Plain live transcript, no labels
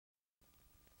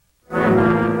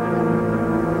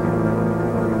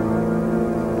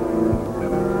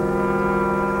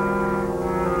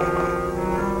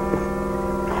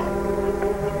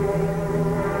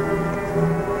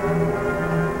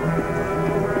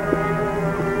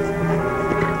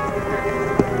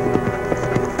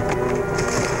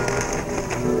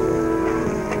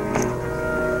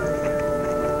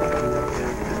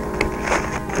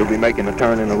be making a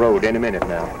turn in the road any minute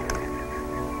now.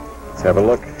 Let's have a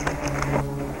look.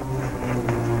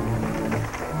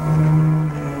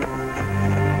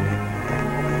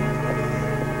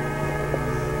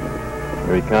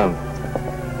 Here he comes.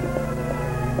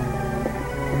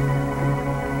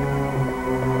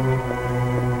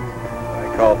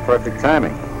 I call perfect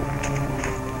timing.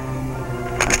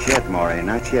 Not yet, Mohr,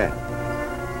 not yet.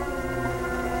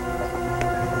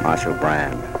 Marshal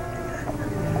Brand.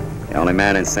 The only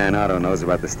man in San Ardo knows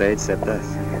about the stage except us.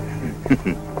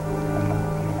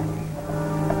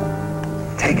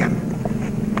 Take him.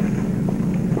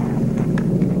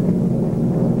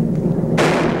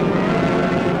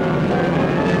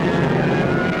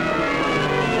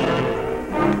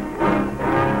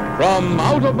 From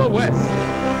out of the West,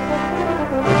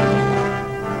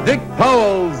 Dick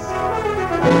Powell's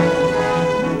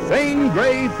Zane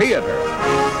Grey Theater.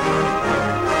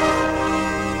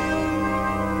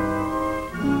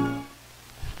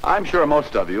 I'm sure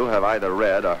most of you have either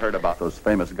read or heard about those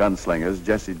famous gunslingers,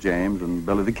 Jesse James and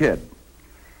Billy the Kid.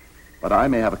 But I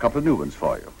may have a couple of new ones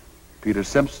for you. Peter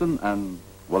Simpson and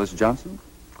Willis Johnson.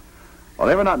 Well,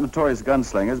 they were not notorious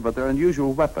gunslingers, but their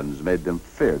unusual weapons made them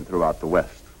feared throughout the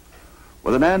West.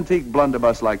 With an antique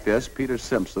blunderbuss like this, Peter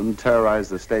Simpson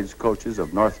terrorized the stagecoaches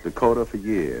of North Dakota for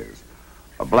years.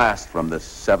 A blast from this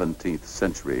 17th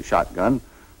century shotgun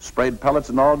sprayed pellets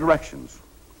in all directions.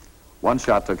 One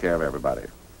shot took care of everybody.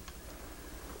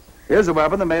 Here's a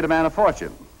weapon that made a man a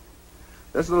fortune.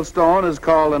 This little stone is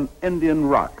called an Indian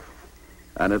rock,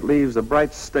 and it leaves a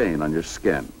bright stain on your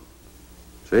skin.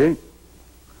 See?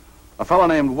 A fellow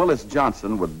named Willis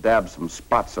Johnson would dab some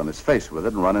spots on his face with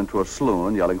it and run into a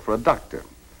saloon yelling for a doctor.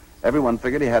 Everyone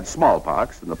figured he had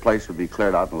smallpox, and the place would be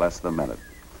cleared out in less than a minute.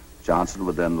 Johnson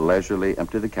would then leisurely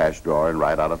empty the cash drawer and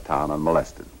ride out of town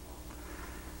unmolested.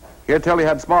 Here till he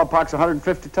had smallpox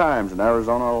 150 times in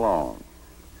Arizona alone.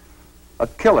 A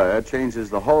killer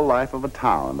changes the whole life of a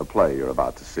town, the play you're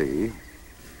about to see.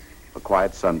 A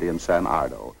Quiet Sunday in San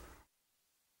Ardo.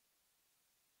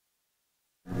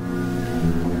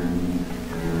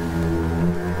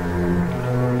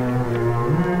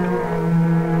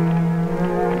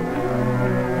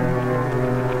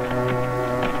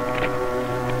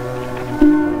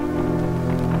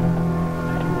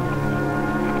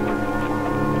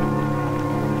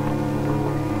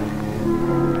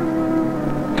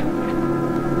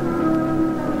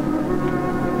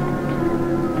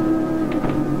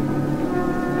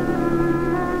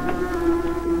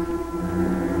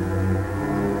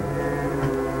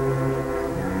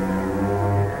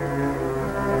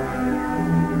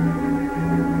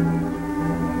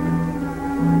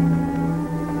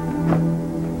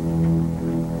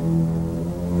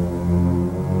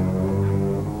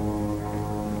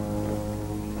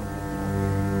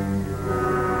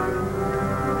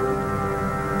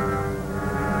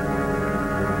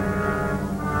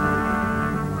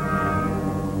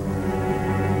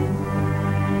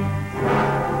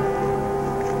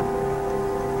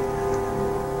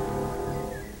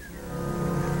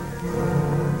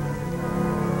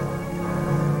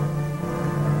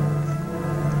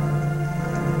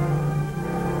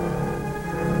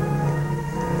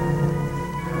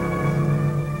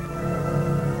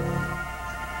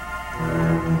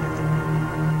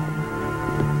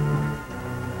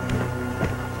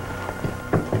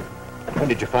 When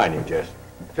did you find him, Jess?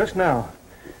 Just now.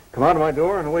 Come out of my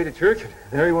door on the way to church, and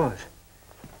there he was.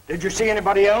 Did you see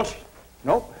anybody else?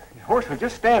 Nope. The horse was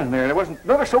just standing there. There wasn't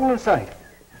another soul in sight.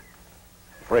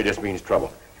 Afraid this means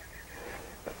trouble.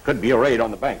 Could be a raid on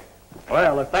the bank.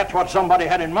 Well, if that's what somebody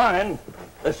had in mind,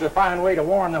 this is a fine way to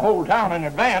warn the whole town in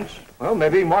advance. Well,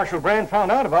 maybe Marshal Brand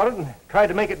found out about it and tried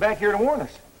to make it back here to warn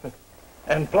us.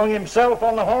 And flung himself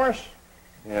on the horse?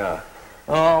 Yeah.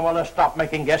 Oh, well, let's stop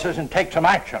making guesses and take some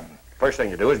action. First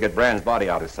thing to do is get Brand's body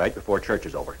out of sight before church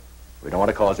is over. We don't want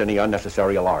to cause any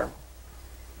unnecessary alarm.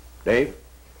 Dave,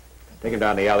 take him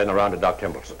down the alley and around to Doc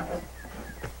Timble's.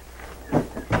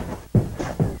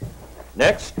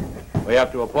 Next, we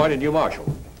have to appoint a new marshal.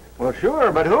 Well,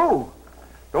 sure, but who?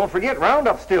 Don't forget,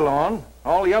 Roundup's still on.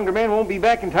 All the younger men won't be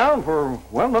back in town for,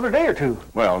 well, another day or two.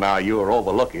 Well, now, you are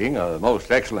overlooking a most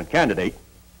excellent candidate.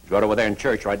 He's right over there in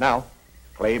church right now,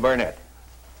 Clay Burnett.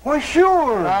 Why,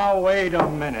 sure. Now, wait a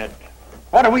minute.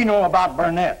 What do we know about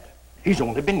Burnett? He's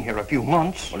only been here a few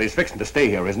months. Well, he's fixing to stay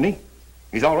here, isn't he?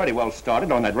 He's already well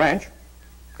started on that ranch.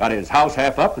 Got his house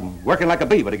half up and working like a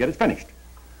beaver to get it finished.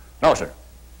 No, sir.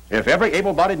 If every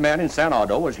able-bodied man in San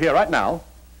Ardo was here right now,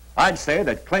 I'd say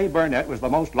that Clay Burnett was the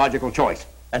most logical choice.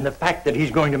 And the fact that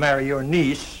he's going to marry your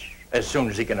niece as soon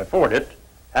as he can afford it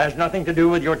has nothing to do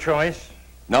with your choice?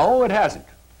 No, it hasn't.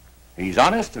 He's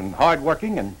honest and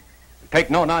hard-working and take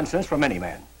no nonsense from any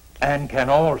man. And can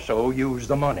also use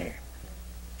the money.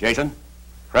 Jason,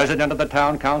 president of the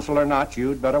town council or not,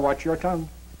 you'd better watch your tongue.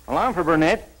 Well, I'm for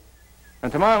Burnett.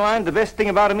 And to my mind, the best thing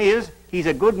about him is he's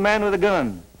a good man with a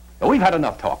gun. But we've had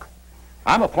enough talk.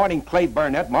 I'm appointing Clay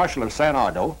Burnett, marshal of San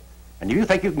Ardo, and if you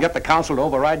think you can get the council to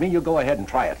override me, you go ahead and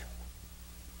try it.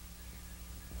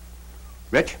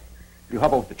 Rich, you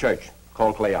hop over to the church.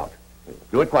 Call Clay out.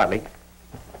 Do it quietly.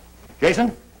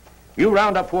 Jason, you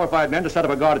round up 4 or 5 men to set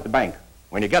up a guard at the bank.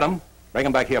 When you get them, bring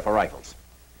them back here for rifles.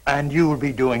 And you'll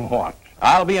be doing what?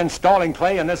 I'll be installing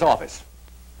Clay in this office.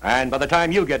 And by the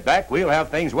time you get back, we'll have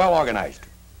things well organized.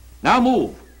 Now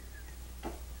move.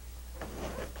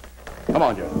 Come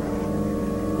on, Joe.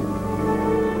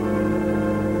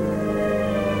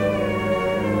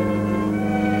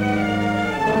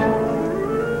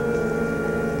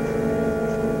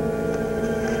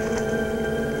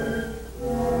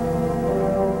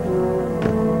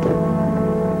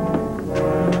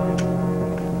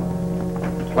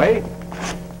 Clay,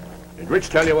 did Rich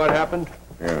tell you what happened?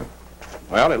 Yeah.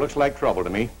 Well, it looks like trouble to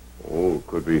me. Oh,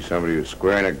 could be somebody who's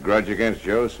squaring a grudge against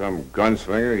Joe, some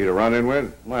gunslinger he'd have run in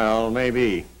with. Well,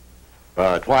 maybe.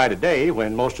 But why today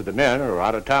when most of the men are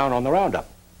out of town on the roundup?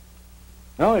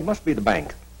 No, it must be the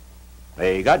bank.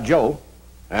 They got Joe,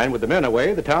 and with the men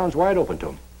away, the town's wide open to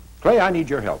him. Clay, I need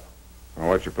your help. Well,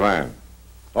 what's your plan?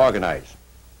 Organize.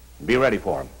 Be ready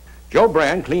for him. Joe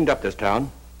Brand cleaned up this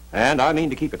town, and I mean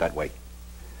to keep it that way.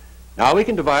 Now, we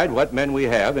can divide what men we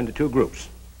have into 2 groups.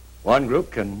 One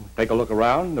group can take a look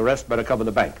around, the rest better cover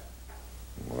the bank.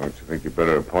 Well, don't you think you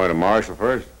better appoint a marshal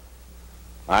first?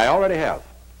 I already have.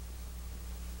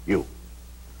 You.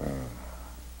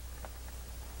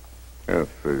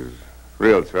 If there's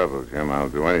real trouble, Jim, I'll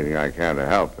do anything I can to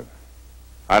help it.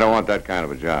 I don't want that kind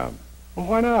of a job. Well,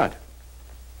 why not?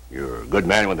 You're a good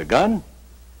man with a gun.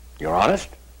 You're honest.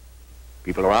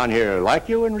 People around here like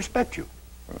you and respect you.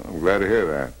 Well, I'm glad to hear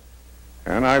that.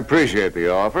 And I appreciate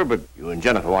the offer, but... You and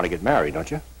Jennifer want to get married,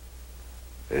 don't you?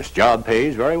 This job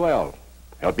pays very well.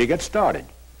 Help you get started.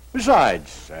 Besides,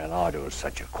 San Ardo is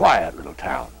such a quiet little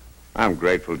town. I'm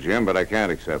grateful, Jim, but I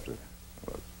can't accept it.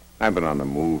 Look, I've been on the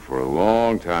move for a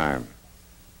long time.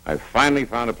 I've finally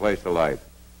found a place to life.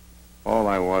 All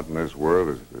I want in this world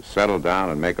is to settle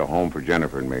down and make a home for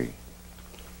Jennifer and me.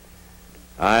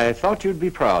 I thought you'd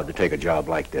be proud to take a job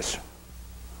like this.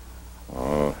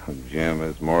 Oh, Jim,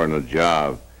 it's more than a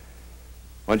job.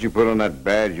 Once you put on that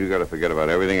badge, you got to forget about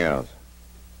everything else.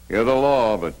 You're the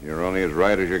law, but you're only as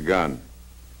right as your gun.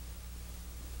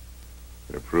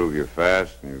 You got to prove you're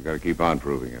fast, and you've got to keep on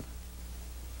proving it.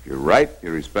 If you're right,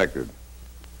 you're respected.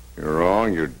 If you're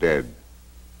wrong, you're dead.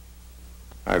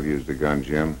 I've used a gun,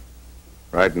 Jim.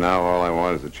 Right now, all I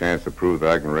want is a chance to prove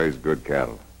that I can raise good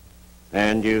cattle.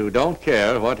 And you don't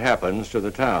care what happens to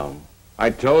the town. I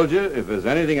told you, if there's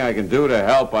anything I can do to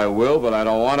help, I will, but I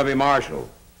don't want to be marshal.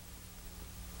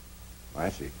 I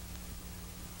see.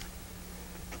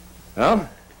 Well,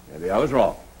 maybe I was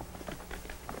wrong.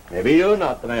 Maybe you're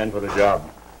not the man for the job.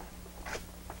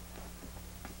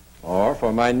 Or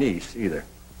for my niece, either.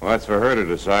 Well, that's for her to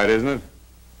decide, isn't it?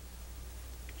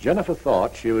 Jennifer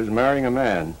thought she was marrying a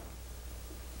man.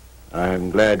 I'm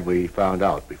glad we found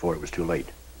out before it was too late.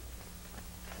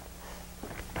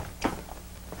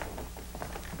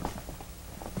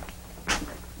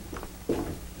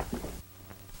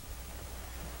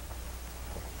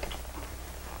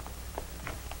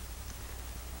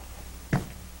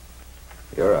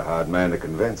 You're a hard man to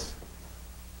convince.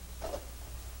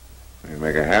 You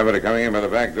make a habit of coming in by the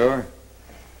back door?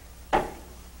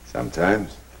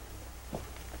 Sometimes.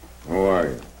 Who are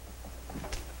you?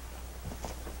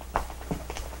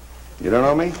 You don't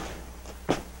know me?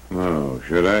 Oh,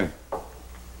 should I?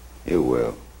 You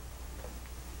will.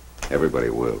 Everybody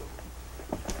will.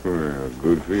 Well,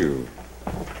 good for you.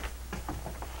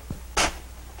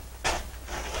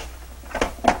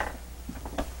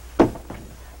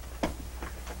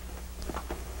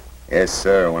 Yes,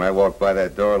 sir. When I walked by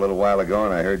that door a little while ago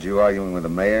and I heard you arguing with the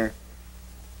mayor,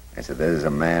 I said, this is a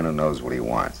man who knows what he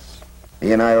wants.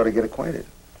 He and I ought to get acquainted.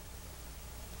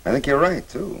 I think you're right,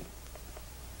 too.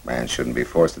 Man shouldn't be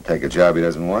forced to take a job he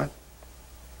doesn't want.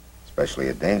 Especially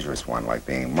a dangerous one like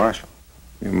being marshal.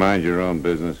 You mind your own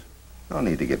business. No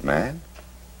need to get mad.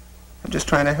 I'm just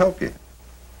trying to help you.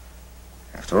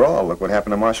 After all, look what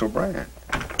happened to Marshal Brand.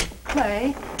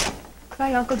 Clay,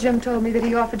 Uncle Jim told me that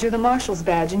he offered you the marshal's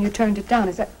badge and you turned it down.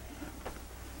 Is that...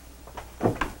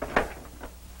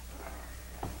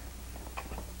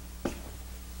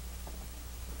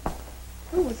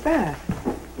 Who was that?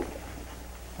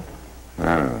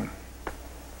 I don't know.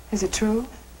 Is it true?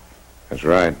 That's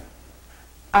right.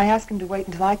 I asked him to wait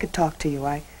until I could talk to you.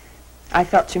 I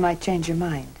felt you might change your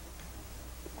mind.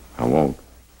 I won't.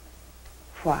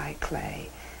 Why, Clay?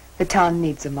 The town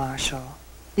needs a marshal.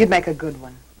 You'd make a good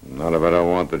one. Not if I don't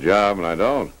want the job, and I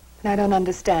don't. I don't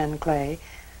understand, Clay.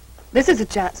 This is a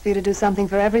chance for you to do something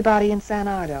for everybody in San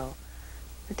Ardo.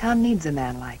 The town needs a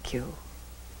man like you.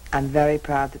 I'm very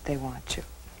proud that they want you.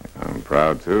 I'm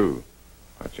proud, too.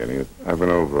 But, Jenny, I've been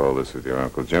over all this with your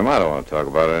Uncle Jim. I don't want to talk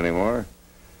about it anymore.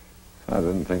 I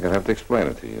didn't think I'd have to explain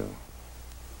it to you.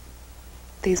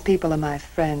 These people are my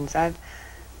friends. I've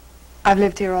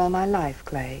lived here all my life,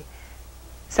 Clay.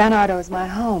 San Ardo is my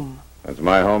home. That's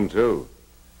my home, too.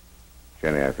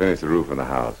 Jenny, I finished the roof in the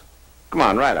house. Come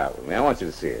on, ride out with me. I want you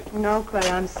to see it. No, Clay,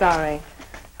 I'm sorry.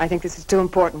 I think this is too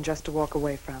important just to walk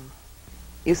away from.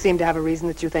 You seem to have a reason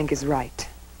that you think is right.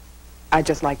 I'd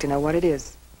just like to know what it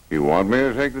is. You want me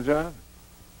to take the job?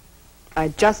 I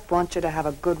just want you to have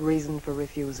a good reason for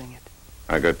refusing it.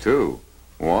 I got two.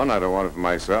 One, I don't want it for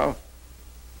myself.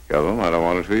 The other one, I don't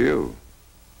want it for you.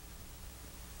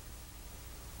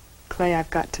 Clay, I've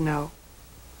got to know.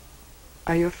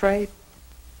 Are you afraid?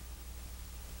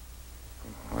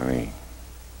 Honey,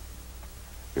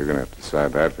 you're going to have to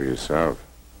decide that for yourself.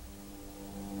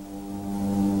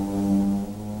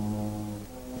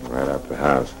 Right out the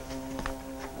house.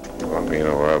 You want me to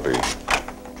know where I'll be.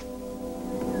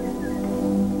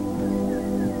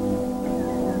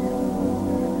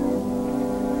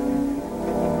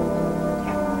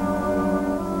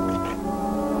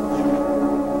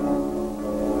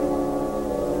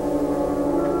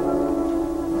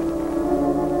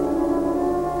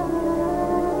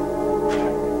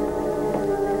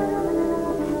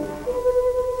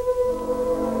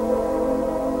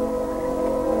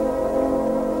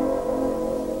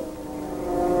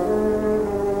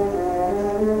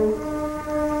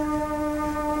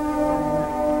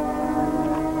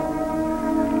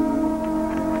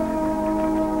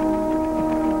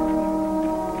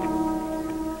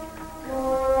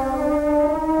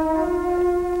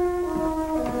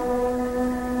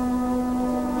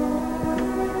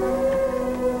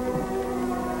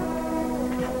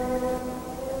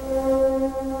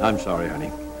 I'm sorry, honey.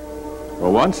 For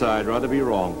once, I'd rather be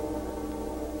wrong.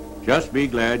 Just be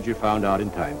glad you found out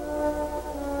in time.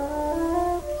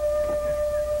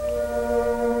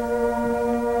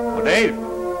 Well, Dave,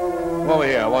 come over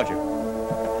here. I want you.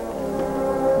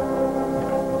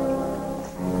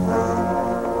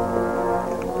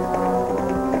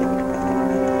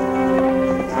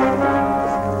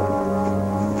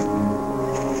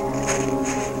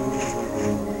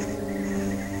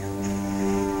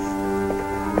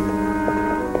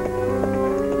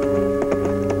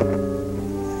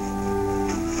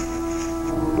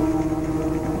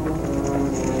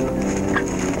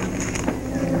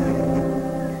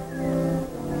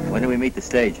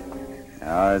 Stage.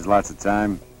 Oh, there's lots of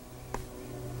time.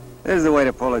 This is the way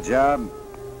to pull a job.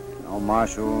 No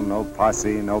marshal, no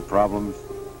posse, no problems.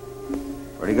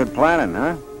 Pretty good planning,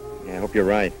 huh? Yeah, I hope you're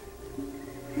right.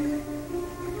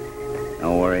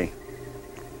 Don't worry.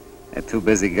 They're too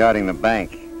busy guarding the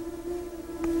bank.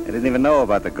 They didn't even know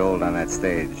about the gold on that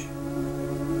stage.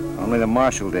 Only the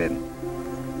marshal did.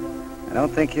 I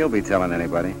don't think he'll be telling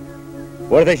anybody.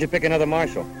 What if they should pick another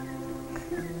marshal?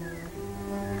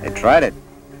 They tried it.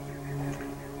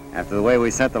 After the way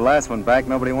we sent the last one back,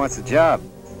 nobody wants a job.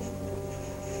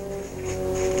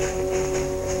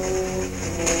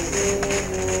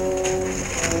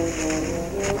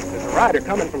 There's a rider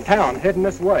coming from town, heading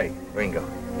this way. Ringo,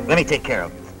 let me take care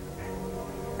of him.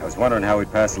 I was wondering how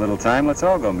we'd pass a little time. Let's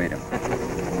all go meet him.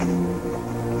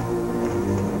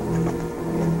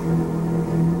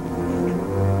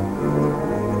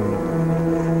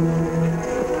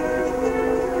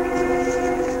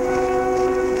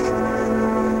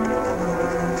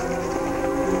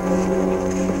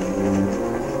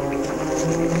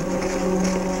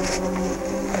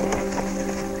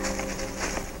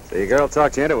 Your girl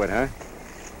talked you into it, huh?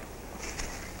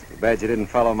 Too bad you didn't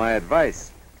follow my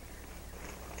advice.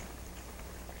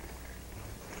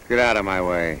 Get out of my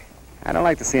way. I don't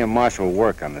like to see a marshal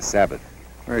work on the Sabbath.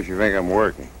 Where does you think I'm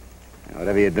working?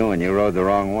 Whatever you're doing, you rode the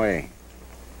wrong way.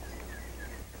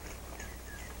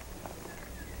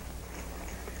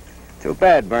 Too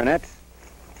bad, Burnett.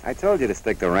 I told you to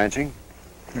stick to ranching.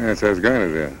 That's what I was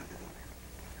going to do.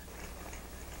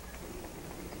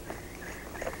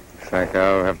 Looks like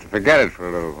I'll have to forget it for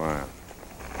a little while.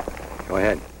 Go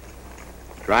ahead.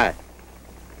 Try it.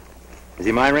 Is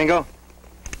he mine, Ringo?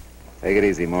 Take it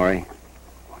easy, Maury.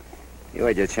 You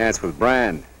had your chance with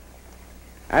Brand.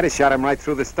 I'd have shot him right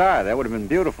through the star. That would have been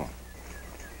beautiful.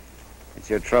 It's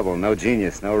your trouble. No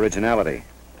genius, no originality.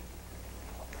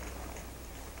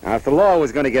 Now, if the law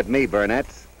was going to get me, Burnett,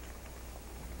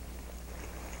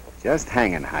 just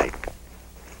hanging height.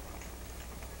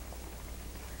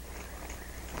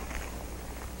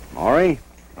 Maury,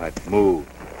 let's move.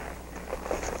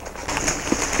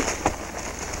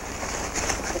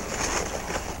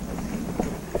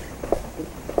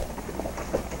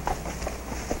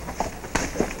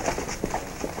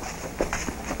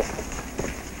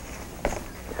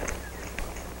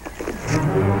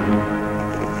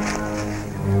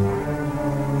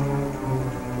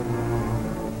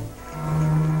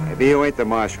 Maybe you ain't the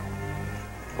marshal,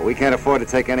 but we can't afford to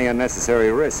take any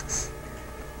unnecessary risks.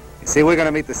 You see, we're going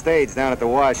to meet the stage down at the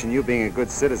wash, and you, being a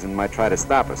good citizen, might try to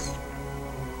stop us.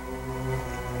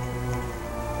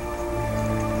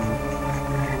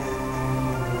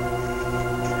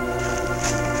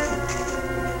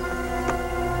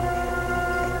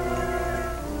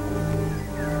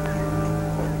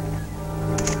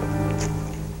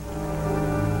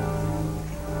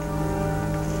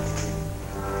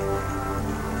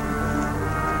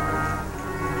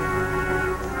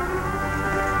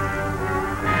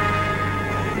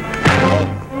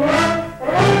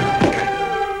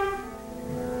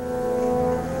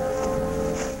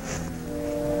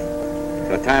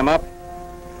 Time up?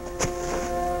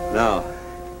 No.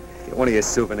 Get one of your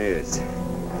souvenirs.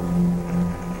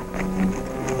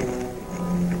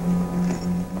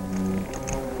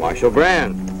 Marshal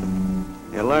Brand.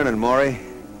 You're learning, Maury.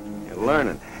 You're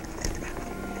learning.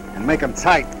 And make them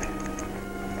tight.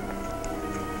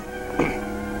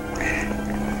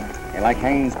 You like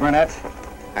hangings, Burnett?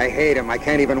 I hate them. I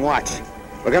can't even watch.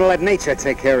 We're gonna let nature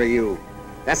take care of you.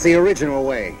 That's the original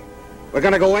way. We're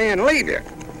gonna go in and leave you.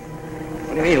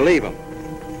 What do you mean, leave him?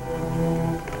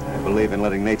 I believe in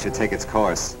letting nature take its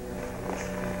course.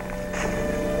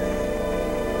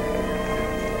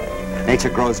 Nature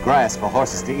grows grass for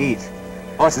horses to eat.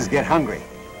 Horses get hungry.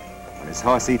 When his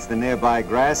horse eats the nearby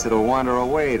grass, it'll wander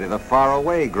away to the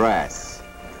faraway grass.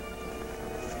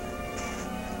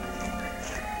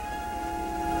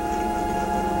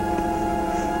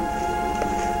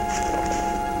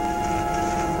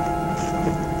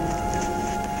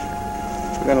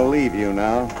 We're gonna leave you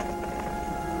now.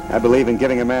 I believe in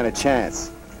giving a man a chance.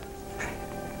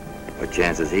 What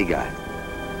chance has he got?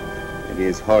 Maybe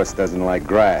his horse doesn't like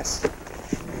grass.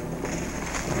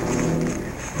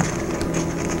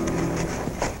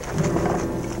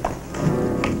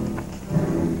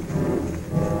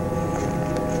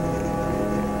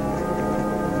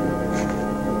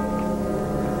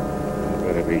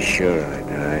 Better be sure I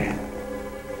die.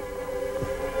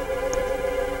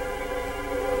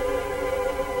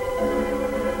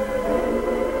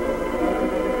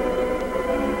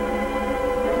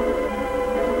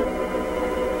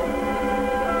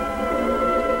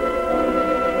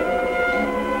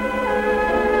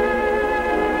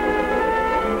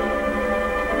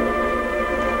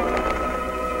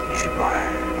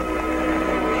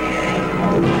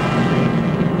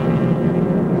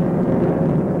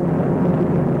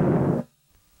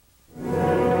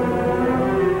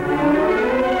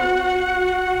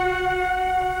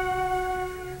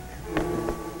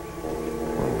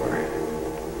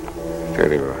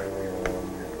 Steady, boy.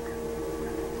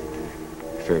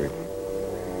 Steady.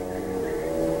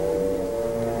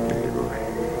 Steady, boy.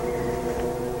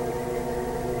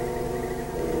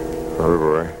 Hold it,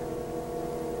 boy.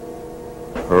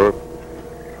 Hold.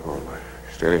 Hold, boy.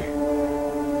 Steady.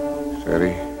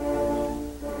 Steady.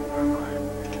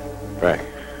 Back.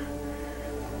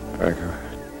 Back.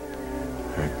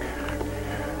 Back.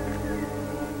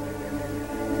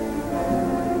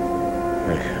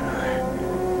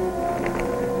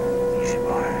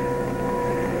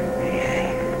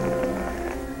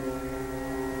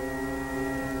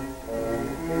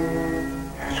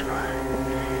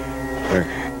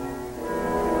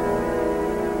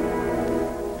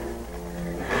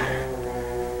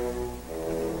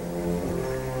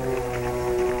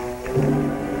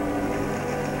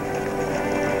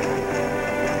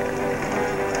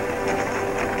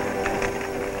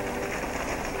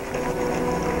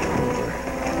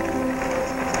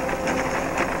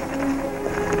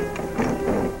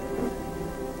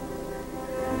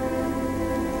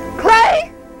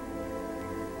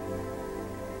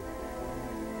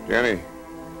 Jenny.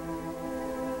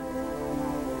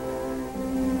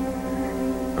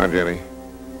 Come on, Jenny.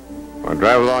 Come on,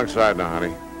 drive alongside now,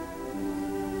 honey.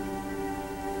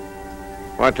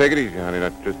 Come on, take it easy, honey. Now,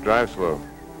 just drive slow.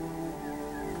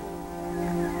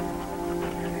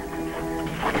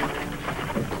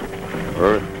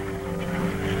 Hurry.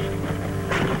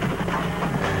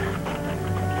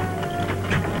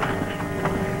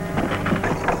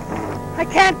 I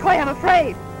can't, Clay. I'm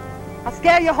afraid. I'll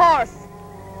scare your horse.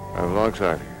 Right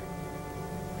alongside you.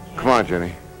 Come on,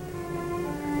 Jenny.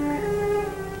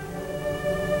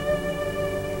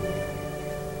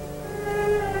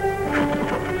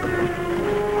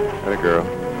 That a girl.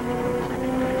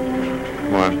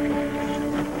 Come on.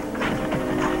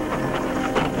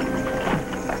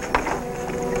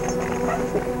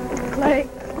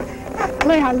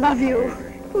 Clay, I love you.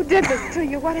 Who did this to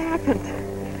you? What happened?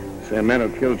 Same men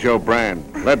who killed Joe Brand,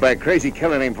 led by a crazy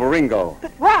killer named Ringo.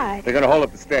 But why? They're gonna hold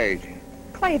up the stage.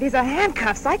 Clay, these are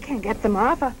handcuffs. I can't get them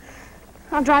off.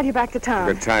 I'll drive you back to town.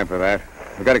 Good time for that.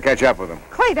 We've got to catch up with them.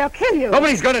 Clay, they'll kill you.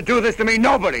 Nobody's gonna do this to me.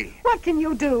 Nobody. What can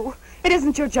you do? It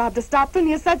isn't your job to stop them.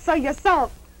 You said so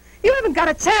yourself. You haven't got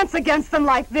a chance against them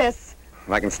like this.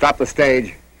 If I can stop the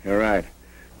stage, you're right.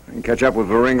 I can catch up with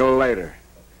Ringo later.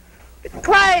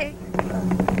 Clay!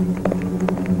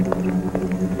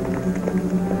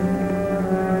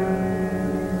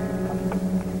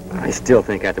 I still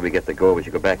think after we get the go, we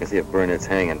should go back and see if Burnett's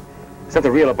hanging.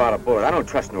 Something real about a bullet. I don't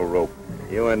trust no rope.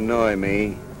 You annoy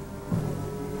me.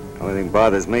 Only thing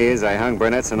bothers me is I hung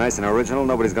Burnett so nice and original,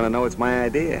 nobody's gonna know it's my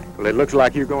idea. Well, it looks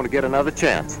like you're going to get another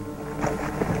chance.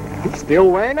 He's still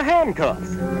wearing the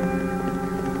handcuffs.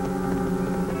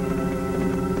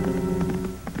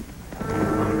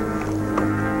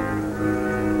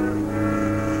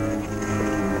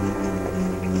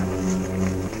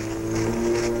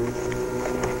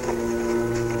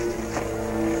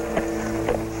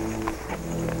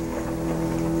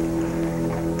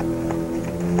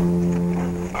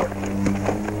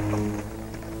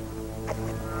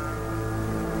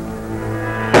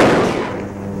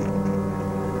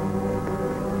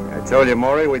 I told you,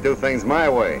 Mohr, we do things my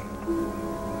way.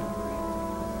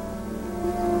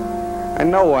 I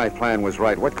know my plan was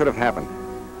right. What could have happened?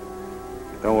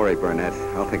 Don't worry, Burnett.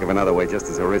 I'll think of another way just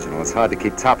as original. It's hard to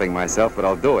keep topping myself, but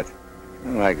I'll do it.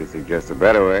 Well, I could suggest a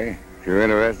better way. If you're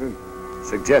interested,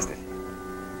 Suggest it.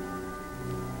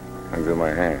 under my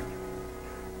hand.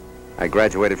 I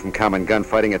graduated from common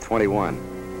gunfighting at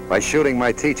 21 by shooting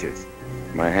my teachers.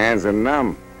 My hands are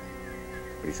numb.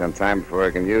 Be some time before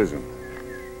I can use them.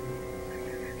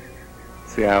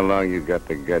 See how long you got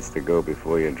the guts to go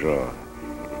before you draw.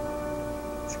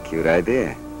 It's a cute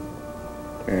idea.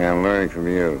 Yeah, I'm learning from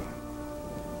you.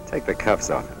 Take the cuffs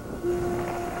off.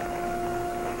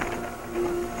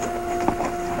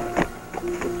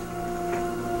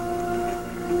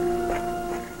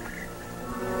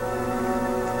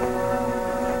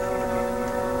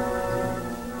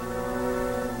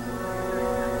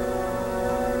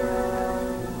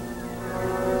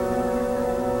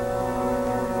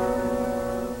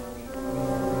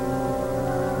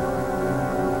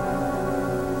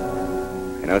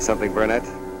 You know something, Burnett?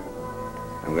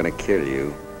 I'm gonna kill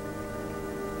you.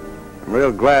 I'm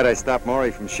real glad I stopped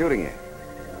Mohr from shooting you.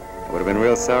 I would have been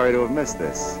real sorry to have missed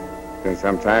this. It's been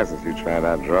some time since you tried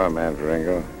out draw, man,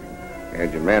 Ringo. You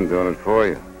had your men doing it for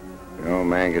you. The old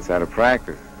man gets out of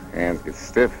practice. Hands get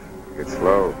stiff, get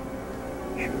slow.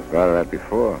 You should have thought of that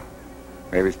before.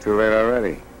 Maybe it's too late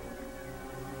already.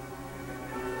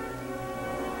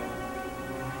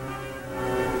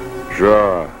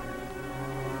 Draw.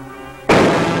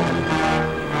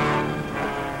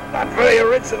 Not very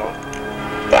original.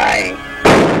 Bang!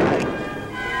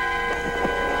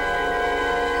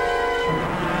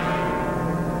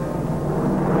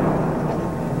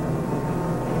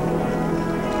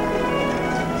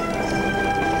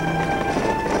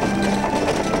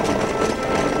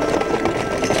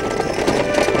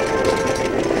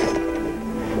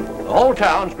 The whole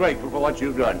town's grateful for what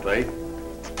you've done, Clay.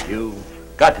 You've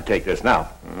got to take this now.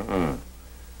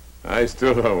 I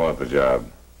still don't want the job.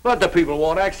 But the people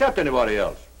won't accept anybody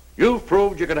else. You've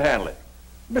proved you can handle it.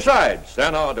 Besides,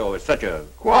 San Ardo is such a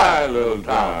quiet little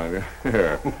town.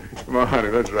 Yeah. Come on, honey,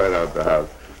 let's ride out the house.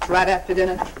 Right after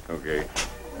dinner. Okay.